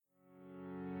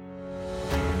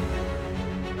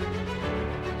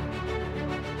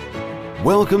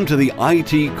Welcome to the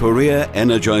IT Career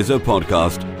Energizer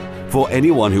podcast. For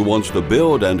anyone who wants to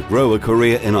build and grow a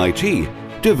career in IT,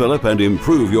 develop and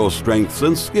improve your strengths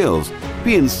and skills,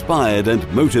 be inspired and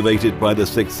motivated by the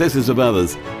successes of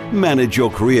others, manage your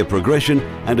career progression,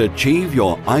 and achieve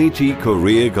your IT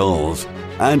career goals.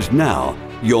 And now,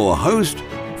 your host,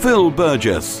 Phil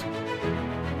Burgess.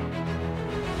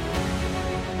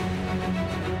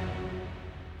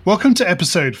 Welcome to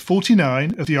episode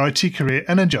 49 of the IT Career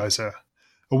Energizer,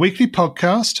 a weekly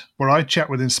podcast where I chat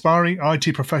with inspiring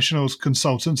IT professionals,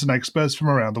 consultants, and experts from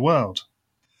around the world.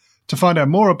 To find out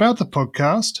more about the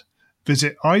podcast,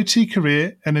 visit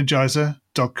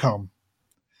itcareerenergizer.com.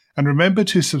 And remember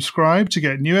to subscribe to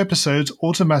get new episodes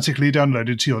automatically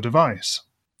downloaded to your device.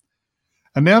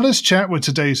 And now let's chat with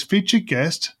today's featured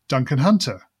guest, Duncan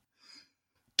Hunter.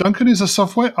 Duncan is a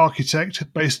software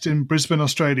architect based in Brisbane,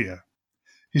 Australia.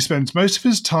 He spends most of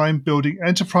his time building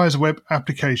enterprise web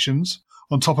applications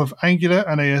on top of Angular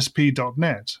and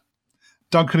ASP.NET.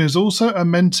 Duncan is also a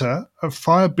mentor at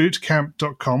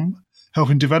firebootcamp.com,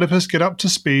 helping developers get up to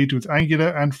speed with Angular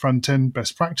and front-end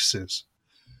best practices.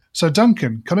 So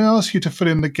Duncan, can I ask you to fill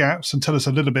in the gaps and tell us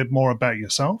a little bit more about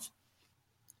yourself?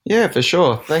 Yeah, for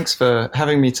sure. Thanks for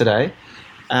having me today.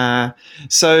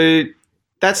 So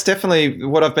that's definitely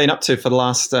what I've been up to for the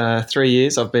last 3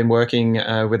 years. I've been working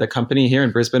with a company here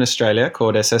in Brisbane, Australia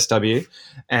called SSW,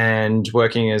 and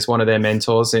working as one of their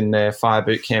mentors in their Fire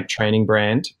Bootcamp training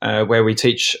brand, where we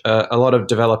teach a lot of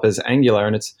developers Angular.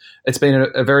 And it's been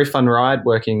a very fun ride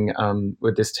working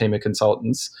with this team of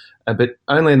consultants. But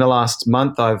only in the last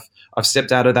month I've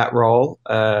stepped out of that role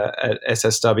at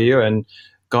SSW and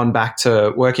gone back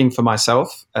to working for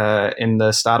myself in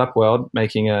the startup world,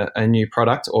 making a new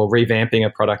product or revamping a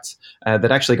product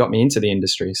that actually got me into the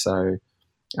industry. So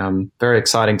very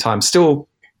exciting time. Still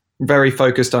very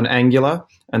focused on Angular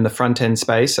and the front-end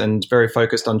space and very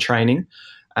focused on training,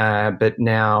 but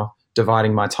now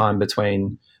dividing my time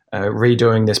between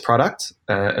redoing this product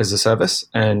as a service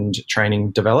and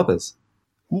training developers.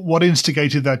 What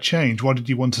instigated that change? Why did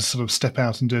you want to sort of step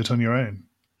out and do it on your own?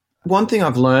 One thing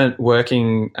I've learned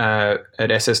working at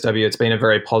SSW, it's been a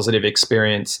very positive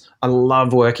experience. I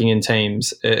love working in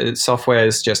teams. Software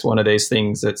is just one of these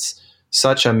things that's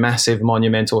such a massive,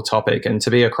 monumental topic, and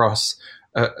to be across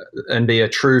and be a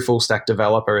true full-stack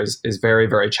developer is very,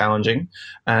 very challenging.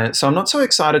 So I'm not so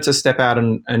excited to step out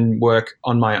and work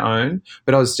on my own,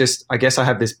 but I guess I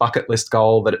have this bucket list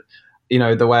goal that, you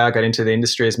know, the way I got into the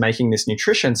industry is making this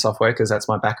nutrition software because that's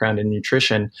my background in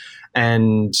nutrition.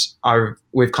 And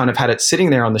we've kind of had it sitting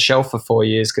there on the shelf for 4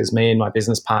 years because me and my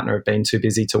business partner have been too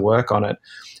busy to work on it.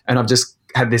 And I've just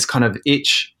had this kind of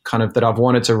itch that I've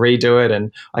wanted to redo it.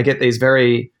 And I get these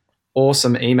very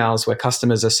awesome emails where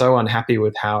customers are so unhappy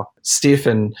with how stiff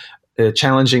and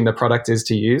challenging the product is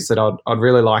to use that I'd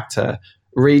really like to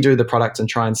redo the product and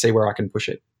try and see where I can push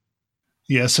it.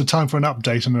 Yeah, so time for an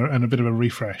update and a bit of a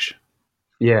refresh.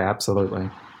 Yeah, absolutely.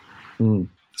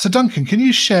 So Duncan, can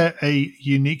you share a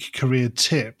unique career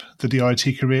tip that the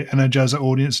IT Career Energizer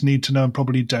audience need to know and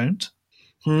probably don't?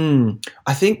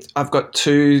 I think I've got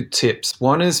 2 tips.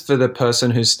 One is for the person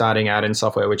who's starting out in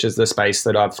software, which is the space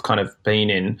that I've kind of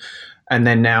been in. And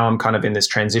then now I'm kind of in this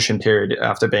transition period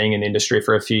after being in the industry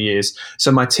for a few years. So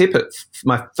my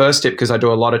first tip, because I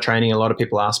do a lot of training, a lot of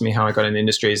people ask me how I got in the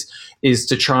industries, is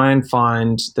to try and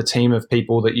find the team of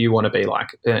people that you want to be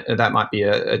like. That might be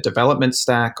a development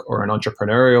stack or an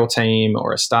entrepreneurial team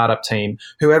or a startup team,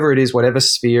 whoever it is, whatever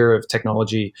sphere of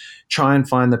technology, try and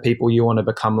find the people you want to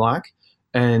become like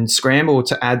and scramble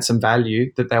to add some value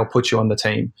that they'll put you on the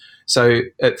team. So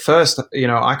at first,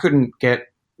 I couldn't get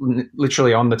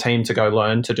literally on the team to go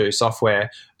learn to do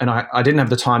software. And I didn't have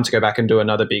the time to go back and do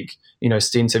another big,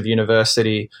 stint of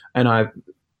university. And I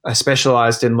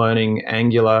specialized in learning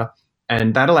Angular,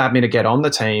 and that allowed me to get on the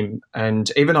team.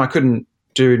 And even though I couldn't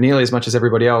do nearly as much as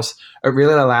everybody else, it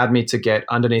really allowed me to get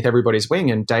underneath everybody's wing.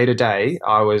 And day to day,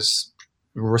 I was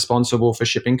responsible for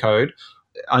shipping code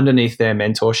underneath their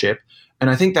mentorship. And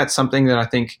I think that's something that I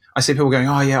see people going,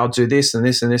 oh yeah, I'll do this and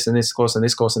this and this and this course and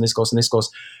this course and this course and this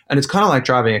course. And it's kind of like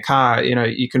driving a car.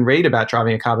 You can read about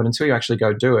driving a car, but until you actually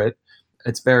go do it,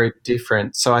 it's very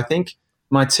different. So I think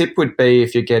my tip would be,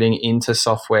 if you're getting into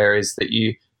software, is that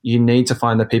you need to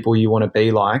find the people you want to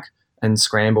be like and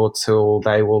scramble till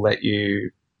they will let you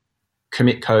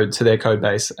commit code to their code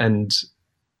base and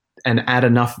add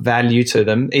enough value to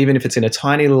them, even if it's in a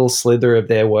tiny little slither of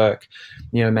their work.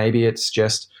 Maybe it's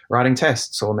just writing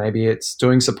tests, or maybe it's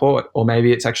doing support, or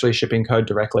maybe it's actually shipping code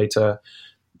directly to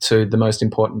the most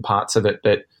important parts of it,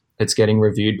 but it's getting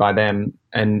reviewed by them.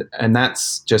 And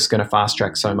that's just going to fast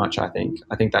track so much, I think.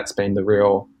 I think that's been the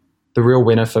real the real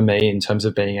winner for me in terms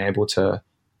of being able to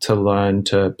learn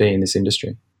to be in this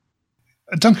industry.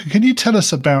 Duncan, can you tell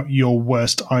us about your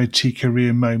worst IT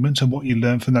career moment and what you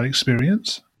learned from that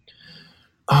experience?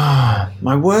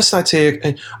 My worst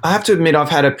IT, I have to admit I've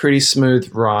had a pretty smooth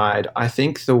ride. I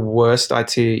think the worst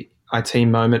IT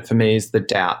moment for me is the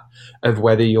doubt of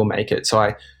whether you'll make it.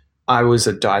 So I was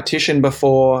a dietitian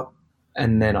before,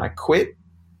 and then I quit.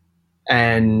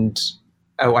 And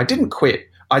I didn't quit.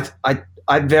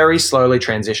 I very slowly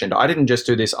transitioned. I didn't just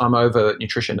do this, I'm over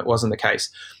nutrition. That wasn't the case.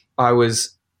 I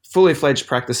was fully fledged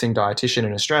practicing dietitian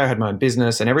in Australia. I had my own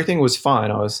business and everything was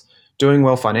fine. I was doing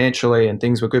well financially and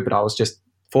things were good, but I was just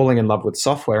falling in love with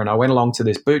software. And I went along to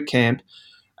this boot camp,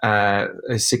 a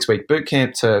 6-week boot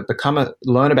camp to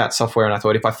learn about software. And I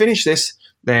thought, if I finish this,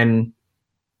 then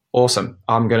awesome.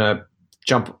 I'm going to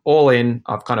jump all in.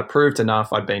 I've kind of proved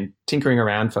enough. I'd been tinkering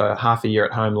around for half a year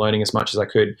at home, learning as much as I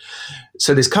could.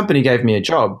 So this company gave me a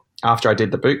job after I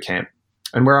did the boot camp.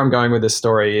 And where I'm going with this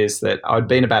story is that I'd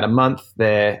been about a month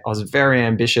there. I was very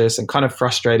ambitious and kind of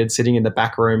frustrated, sitting in the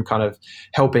back room, kind of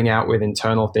helping out with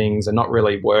internal things and not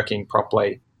really working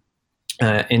properly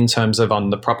in terms of on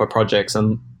the proper projects,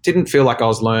 and didn't feel like I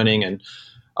was learning, and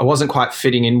I wasn't quite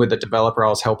fitting in with the developer I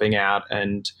was helping out,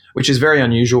 and which is very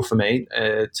unusual for me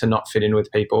to not fit in with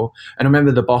people. And I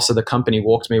remember the boss of the company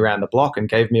walked me around the block and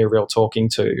gave me a real talking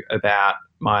to about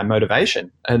my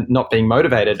motivation and not being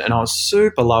motivated. And I was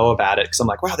super low about it because I'm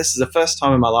like, wow, this is the first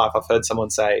time in my life I've heard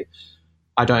someone say,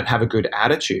 I don't have a good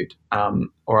attitude,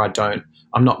 or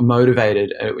I'm not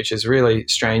motivated, which is really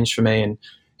strange for me. And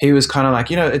he was kind of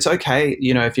like, it's okay,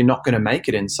 if you're not going to make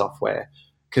it in software,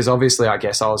 because obviously I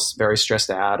guess I was very stressed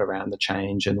out around the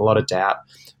change and a lot of doubt.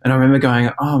 And I remember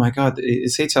going, oh my God,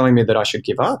 is he telling me that I should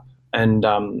give up? And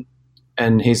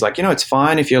he's like, it's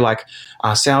fine if you're like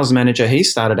a sales manager. He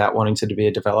started out wanting to be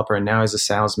a developer and now he's a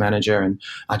sales manager, and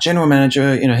our general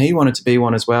manager, he wanted to be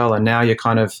one as well. And now you're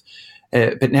kind of,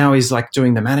 but now he's like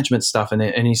doing the management stuff.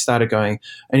 And he started going,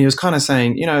 and he was kind of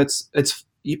saying, it's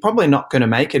you're probably not going to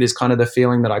make it, is kind of the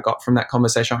feeling that I got from that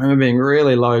conversation. I remember being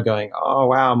really low going, oh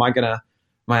wow, am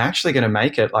I actually going to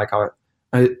make it? Like,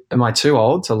 am I too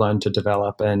old to learn to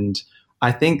develop? And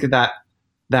I think that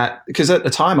because at the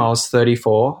time I was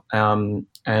 34, and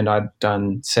I'd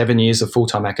done 7 years of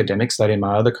full-time academic study in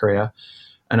my other career,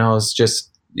 and I was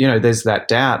just, there's that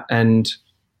doubt. And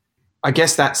I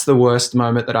guess that's the worst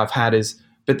moment that I've had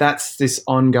but that's this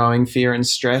ongoing fear and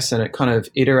stress, and it kind of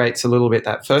iterates a little bit.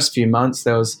 That first few months,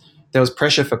 there was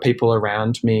pressure for people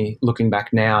around me, looking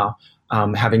back now,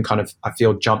 having kind of, I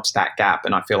feel, jumped that gap,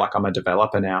 and I feel like I'm a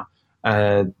developer now.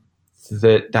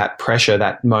 That pressure,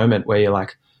 that moment where you're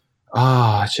like,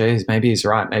 oh, geez, maybe he's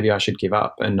right. Maybe I should give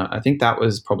up. And I think that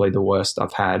was probably the worst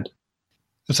I've had.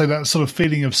 So that sort of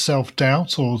feeling of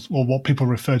self-doubt, or what people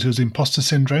refer to as imposter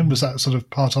syndrome, was that sort of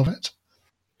part of it?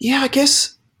 Yeah, I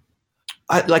guess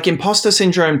like imposter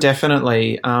syndrome,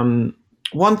 definitely.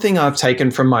 One thing I've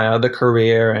taken from my other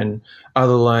career and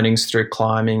other learnings through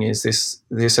climbing is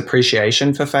this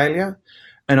appreciation for failure.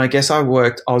 And I guess I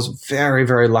was very,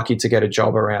 very lucky to get a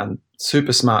job around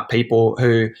super smart people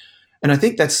and I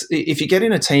think that's, if you get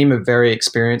in a team of very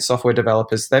experienced software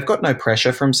developers, they've got no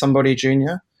pressure from somebody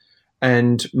junior.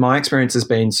 And my experience has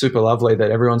been super lovely,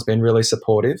 that everyone's been really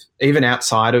supportive, even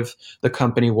outside of the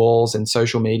company walls and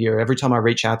social media. Every time I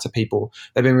reach out to people,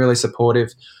 they've been really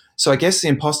supportive. So I guess the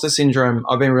imposter syndrome,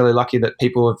 I've been really lucky that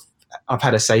I've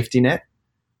had a safety net.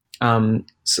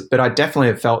 But I definitely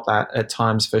have felt that at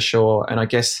times, for sure. And I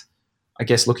guess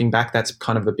looking back, that's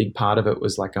kind of a big part of it,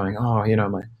 was like going, oh,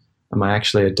 am I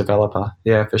actually a developer?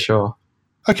 Yeah, for sure.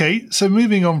 Okay, so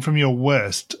moving on from your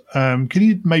worst, can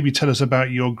you maybe tell us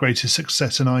about your greatest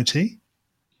success in IT?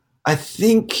 I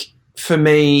think for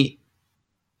me,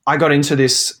 I got into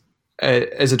this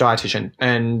as a dietitian,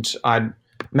 and I'd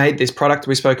made this product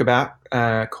we spoke about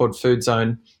called Food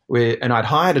Zone, and I'd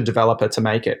hired a developer to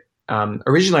make it.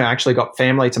 Originally, I actually got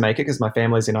family to make it because my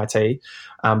family's in IT,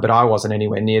 but I wasn't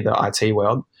anywhere near the IT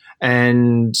world.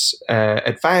 And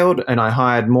it failed, and I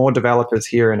hired more developers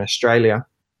here in Australia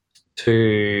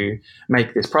to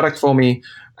make this product for me.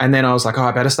 And then I was like, I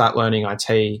better start learning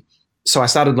IT. So I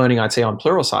started learning IT on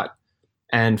Pluralsight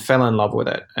and fell in love with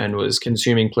it, and was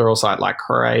consuming Pluralsight like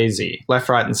crazy, left,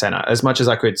 right, and center, as much as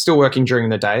I could. Still working during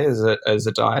the day as a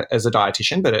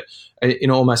dietitian, but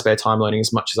in all my spare time, learning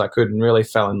as much as I could, and really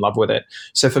fell in love with it.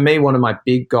 So for me, one of my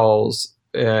big goals,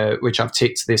 which I've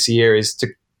ticked this year, is to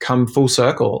come full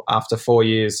circle after 4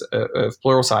 years of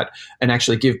Pluralsight and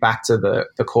actually give back to the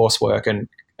coursework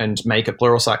and make a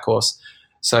Pluralsight course.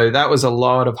 So that was a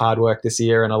lot of hard work this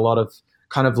year, and a lot of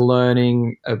kind of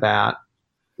learning about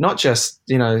not just,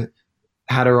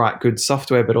 how to write good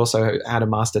software, but also how to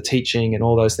master teaching and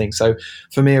all those things. So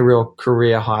for me, a real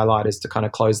career highlight is to kind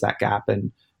of close that gap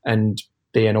and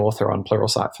be an author on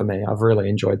Pluralsight for me. I've really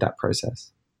enjoyed that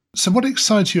process. So what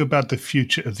excites you about the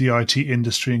future of the IT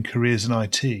industry and careers in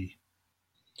IT?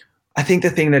 I think the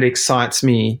thing that excites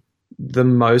me the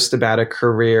most about a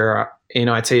career in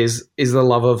IT is the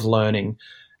love of learning.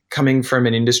 Coming from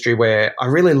an industry where I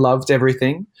really loved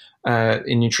everything,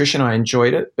 in nutrition I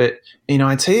enjoyed it, but in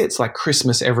IT it's like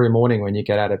Christmas every morning when you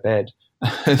get out of bed.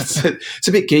 It's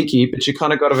a bit geeky, but you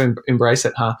kind of got to embrace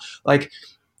it, huh? Like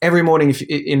every morning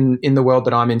in the world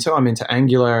that I'm into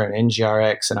Angular and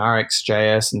NGRX and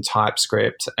RxJS and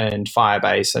TypeScript and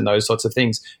Firebase and those sorts of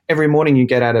things. Every morning you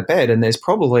get out of bed and there's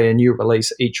probably a new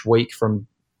release each week from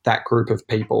that group of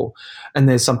people. And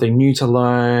there's something new to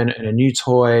learn and a new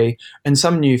toy and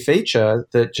some new feature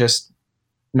that just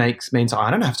means I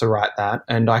don't have to write that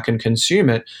and I can consume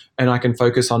it and I can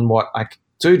focus on what I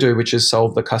do, which is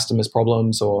solve the customer's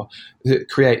problems or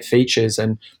create features.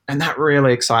 And that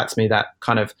really excites me, that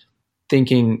kind of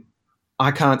thinking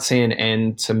I can't see an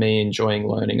end to me enjoying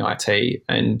learning IT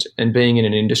and being in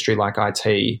an industry like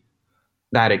IT.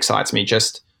 That excites me,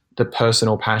 just the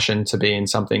personal passion to be in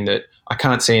something that I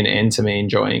can't see an end to me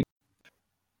enjoying.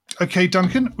 Okay,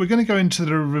 Duncan, we're going to go into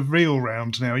the reveal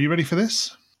round now. Are you ready for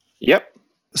this? Yep.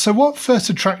 So what first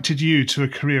attracted you to a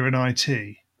career in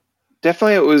IT?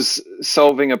 Definitely it was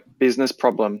solving a business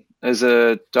problem. As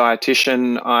a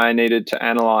dietitian, I needed to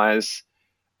analyze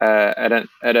at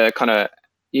a kind of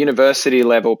university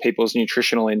level people's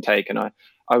nutritional intake, and I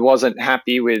wasn't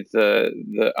happy with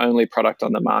the only product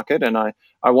on the market, and I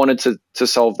wanted to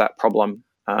solve that problem.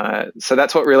 So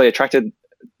that's what really attracted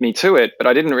me to it, but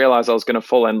I didn't realize I was going to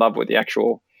fall in love with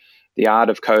the art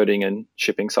of coding and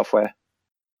shipping software.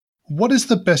 What is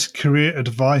the best career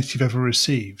advice you've ever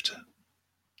received?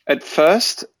 At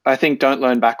first, I think don't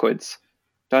learn backwards.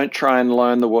 Don't try and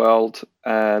learn the world.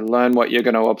 Learn what you're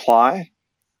going to apply.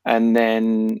 And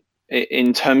then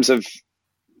in terms of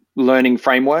learning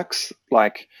frameworks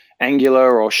like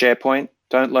Angular or SharePoint,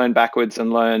 don't learn backwards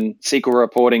and learn SQL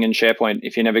reporting and SharePoint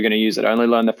if you're never going to use it. Only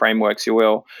learn the frameworks you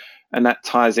will. And that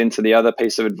ties into the other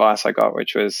piece of advice I got,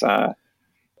 which was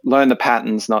learn the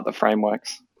patterns, not the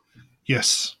frameworks.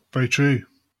 Yes, very true.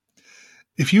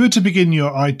 If you were to begin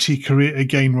your IT career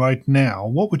again right now,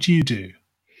 what would you do?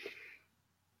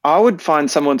 I would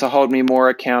find someone to hold me more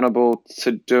accountable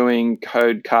to doing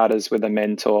code katas with a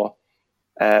mentor,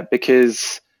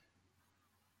 because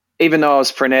even though I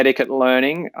was frenetic at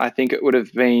learning, I think it would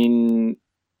have been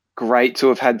great to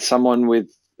have had someone with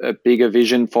a bigger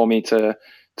vision for me to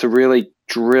really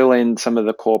drill in some of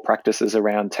the core practices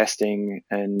around testing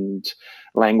and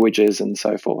languages and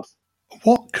so forth.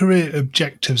 What career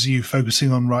objectives are you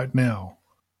focusing on right now?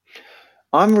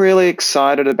 I'm really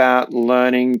excited about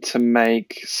learning to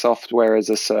make software as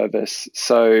a service.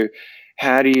 So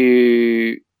how do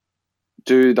you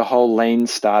do the whole lean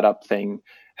startup thing?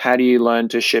 How do you learn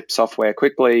to ship software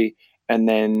quickly and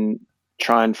then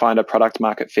try and find a product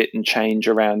market fit and change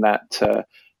around that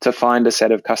to find a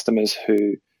set of customers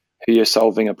who you're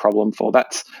solving a problem for?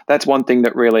 That's one thing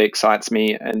that really excites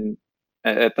me and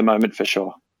at the moment for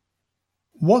sure.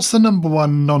 What's the number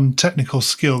one non-technical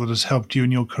skill that has helped you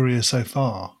in your career so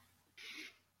far?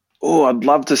 Oh, I'd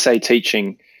love to say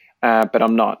teaching, but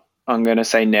I'm not. I'm going to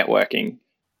say networking.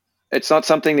 It's not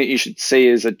something that you should see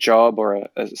as a job or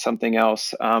as something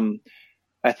else.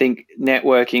 I think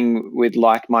networking with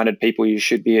like-minded people, you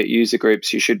should be at user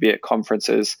groups, you should be at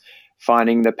conferences,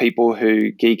 finding the people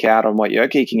who geek out on what you're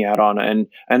geeking out on. And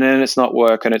then it's not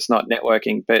work and it's not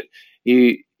networking, but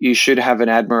you should have an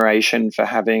admiration for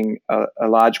having a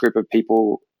large group of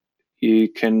people you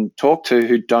can talk to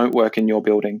who don't work in your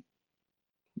building.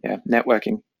 Yeah,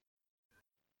 networking.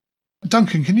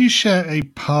 Duncan, can you share a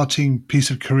parting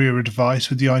piece of career advice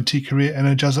with the IT Career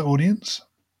Energizer audience?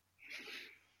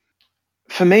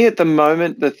 For me at the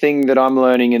moment, the thing that I'm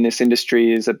learning in this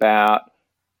industry is about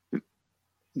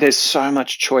there's so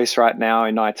much choice right now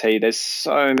in IT. There's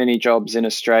so many jobs in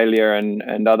Australia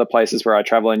and other places where I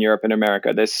travel in Europe and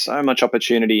America. There's so much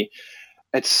opportunity.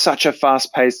 It's such a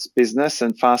fast-paced business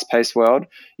and fast-paced world.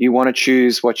 You want to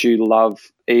choose what you love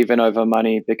even over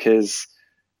money because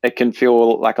it can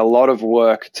feel like a lot of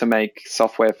work to make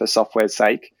software for software's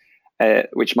sake,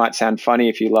 which might sound funny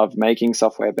if you love making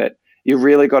software, but you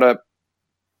really got to,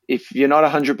 if you're not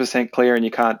 100% clear and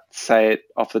you can't say it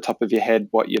off the top of your head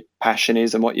what your passion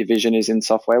is and what your vision is in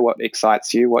software, what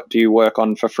excites you, what do you work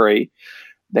on for free,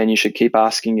 then you should keep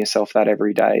asking yourself that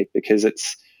every day because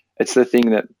it's the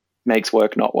thing that makes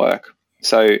work not work.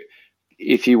 So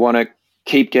if you want to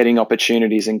keep getting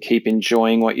opportunities and keep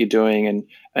enjoying what you're doing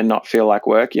and not feel like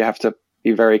work. You have to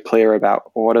be very clear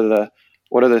about what are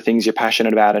the things you're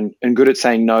passionate about and good at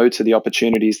saying no to the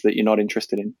opportunities that you're not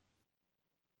interested in.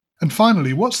 And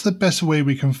finally, what's the best way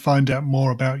we can find out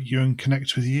more about you and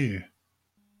connect with you?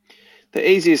 The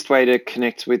easiest way to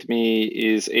connect with me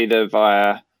is either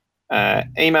via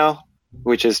email,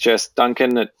 which is just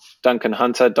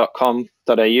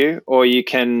duncan@duncanhunter.com.au, or you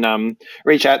can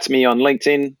reach out to me on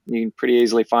LinkedIn. You can pretty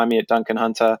easily find me at Duncan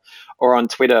Hunter, or on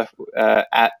Twitter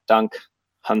at Dunk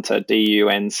Hunter,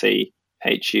 DUNCHUNTER.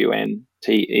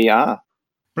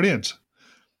 Brilliant.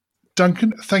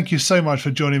 Duncan, thank you so much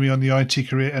for joining me on the IT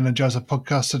Career Energizer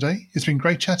podcast today. It's been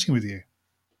great chatting with you.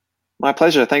 My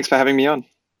pleasure. Thanks for having me on.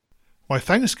 My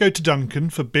thanks go to Duncan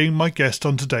for being my guest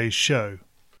on today's show.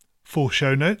 Full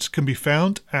show notes can be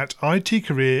found at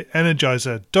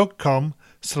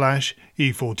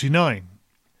itcareerenergizer.com/E49.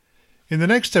 In the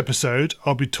next episode,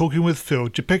 I'll be talking with Phil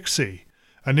Gepixi,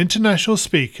 an international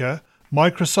speaker,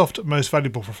 Microsoft Most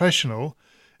Valuable Professional,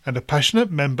 and a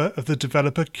passionate member of the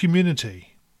developer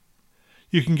community.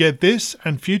 You can get this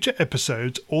and future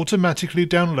episodes automatically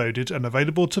downloaded and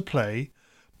available to play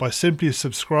by simply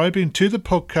subscribing to the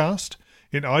podcast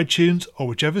in iTunes or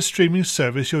whichever streaming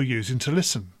service you're using to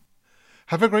listen.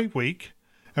 Have a great week,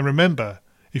 and remember,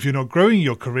 if you're not growing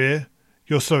your career,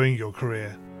 you're slowing your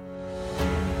career.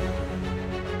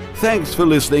 Thanks for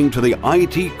listening to the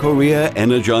IT Career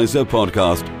Energizer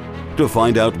podcast. To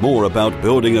find out more about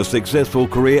building a successful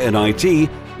career in IT,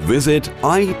 visit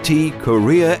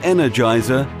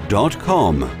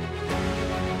itcareerenergizer.com.